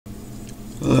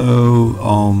Hello,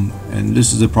 and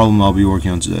this is the problem I'll be working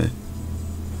on today.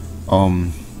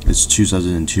 It's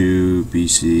 2002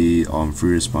 BC,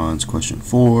 free response question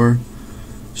 4.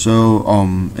 So,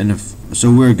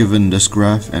 we're given this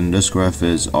graph, and this graph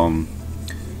is,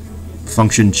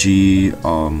 function g,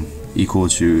 equal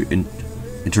to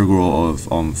integral of,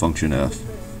 function f.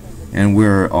 And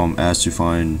we're, asked to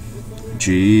find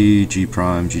g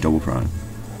prime, g double prime.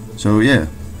 So, yeah.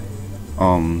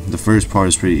 The first part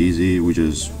is pretty easy. We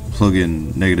just plug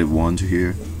in -1 to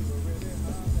here.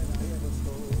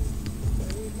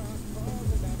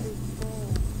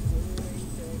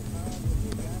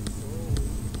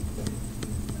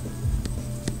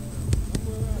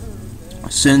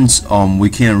 Since we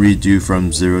can't redo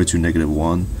from 0 to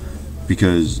 -1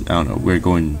 because I don't know, we're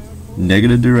going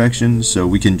negative direction, so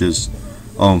we can just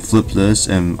flip this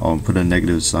and put a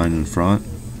negative sign in front.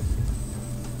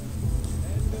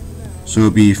 So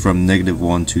it'll be from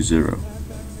 -1 to 0.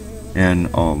 And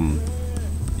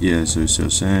yeah, so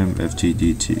Sam ft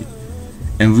dt.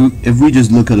 And if we just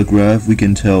look at the graph, we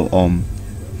can tell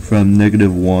from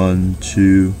 -1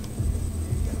 to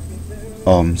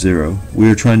 0.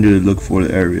 We're trying to look for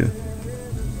the area.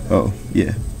 Oh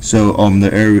yeah. So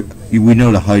the area, we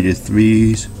know the height is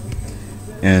 3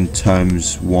 and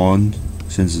times 1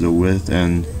 since it's the width,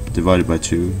 and divided by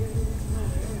 2.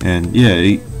 And yeah,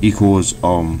 it equals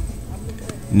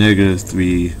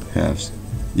 -3/2.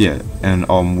 Yeah, and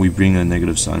we bring a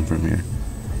negative sign from here,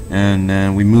 and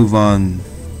then we move on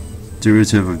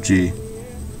derivative of g.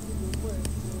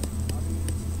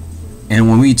 And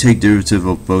when we take derivative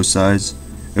of both sides,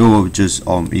 it will just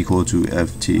equal to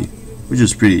ft, which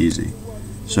is pretty easy.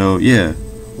 So yeah,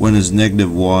 when it's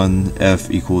 -1,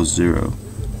 f equals 0,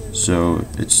 so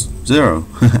it's 0.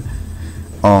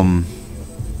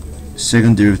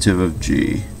 Second derivative of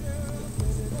g,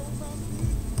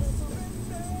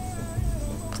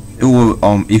 it will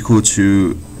equal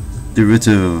to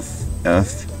derivative of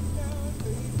f,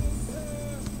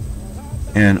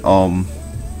 and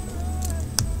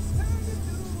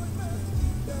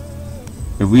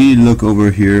if we look over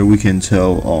here, we can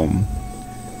tell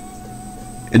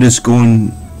it is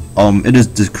going it is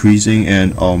decreasing,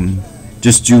 and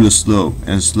just due to slope,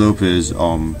 and slope is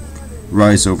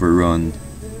rise over run.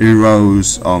 It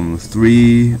rose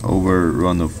 3 over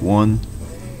run of 1.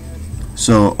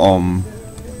 So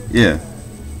yeah,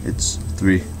 it's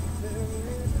 3.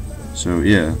 So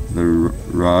yeah, the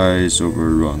rise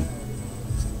over run.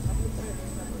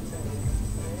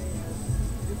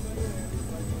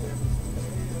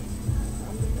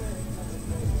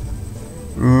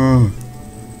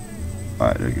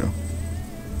 Alright, there you go.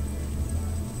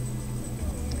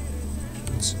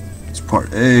 It's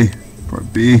part A.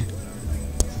 Part B.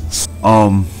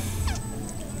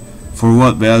 For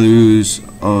what values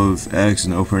of x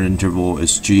in the open interval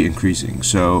is g increasing?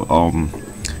 So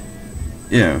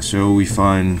yeah, so we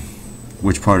find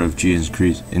which part of g is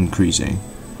increasing.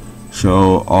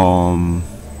 So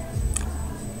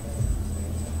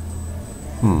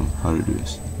how to do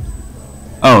this?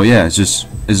 Oh yeah, it's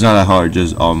not that hard.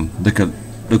 Just look at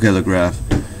the graph.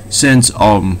 Since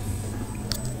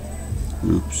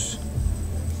oops,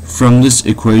 from this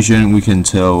equation we can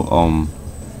tell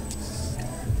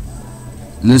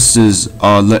this is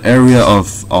the area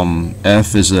of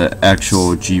f is the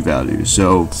actual g value.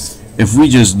 So if we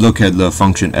just look at the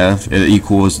function f, it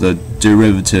equals the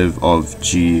derivative of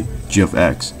g of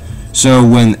x. So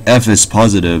when f is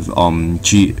positive,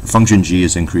 function g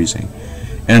is increasing,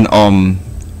 and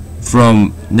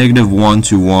from -1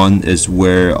 to 1 is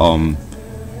where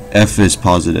f is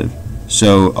positive.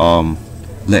 So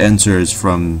the answer is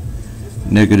from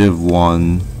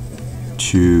 -1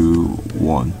 to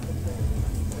 1.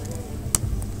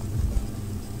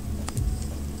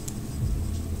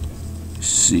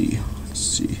 Let's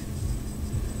see.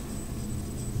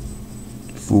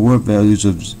 For what values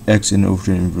of x in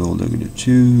open interval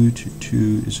 -2 to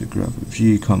 2 is a graph of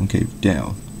g concave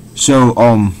down? So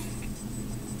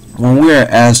when we are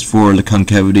asked for the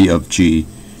concavity of g,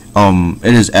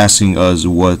 it is asking us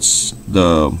what's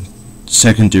the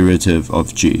second derivative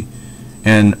of g,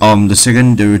 and the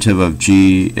second derivative of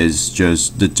g is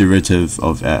just the derivative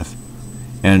of f,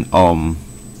 and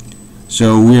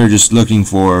so we are just looking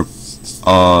for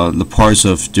the parts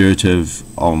of derivative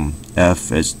f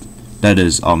that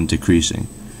is decreasing.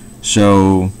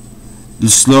 So the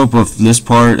slope of this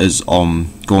part is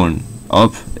going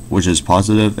up, which is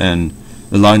positive, and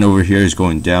the line over here is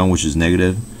going down, which is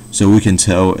negative. So we can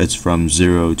tell it's from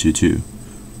 0 to 2.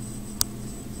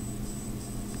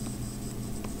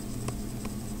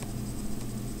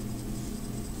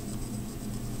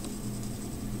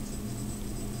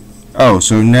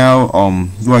 so now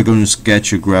we're going to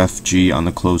sketch a graph G on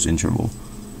a closed interval.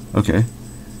 Okay.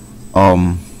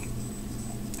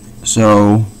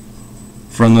 So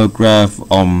from the graph,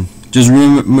 just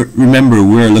remember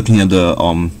we're looking at the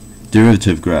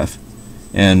derivative graph,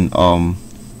 and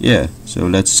yeah, so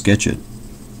let's sketch it.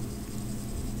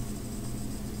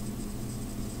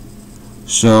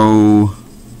 So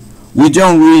we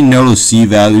don't really know the C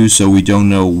value, so we don't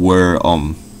know where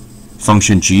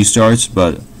function G starts,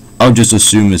 but I'll just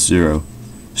assume it's 0.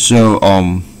 So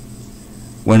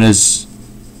when it's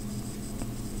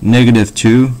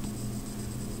 -2,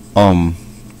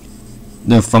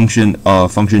 the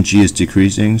function G is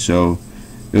decreasing, so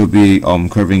it will be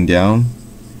curving down,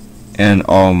 and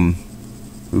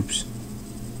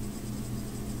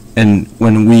and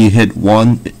when we hit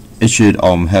 1, it should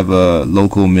have a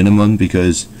local minimum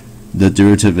because the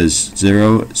derivative is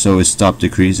 0, so it stopped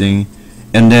decreasing,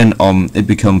 and then it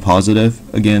become positive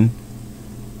again.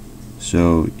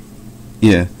 So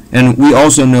yeah, and we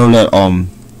also know that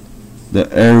the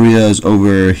areas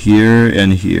over here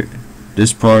and here,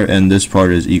 this part and this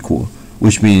part is equal,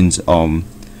 which means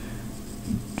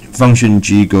function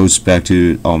G goes back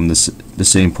to the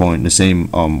same point, the same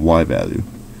y value,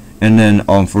 and then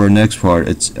for the next part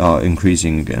it's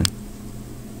increasing again,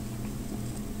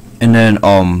 and then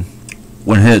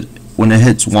when it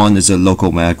hits 1, it's a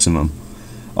local maximum,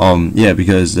 yeah,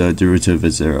 because the derivative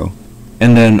is 0,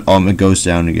 and then it goes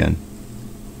down again.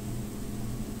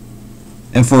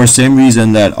 And for the same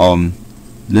reason that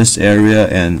this area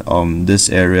and this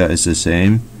area is the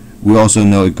same, we also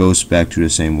know it goes back to the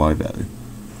same y value.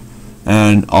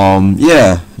 And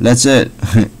yeah, that's it.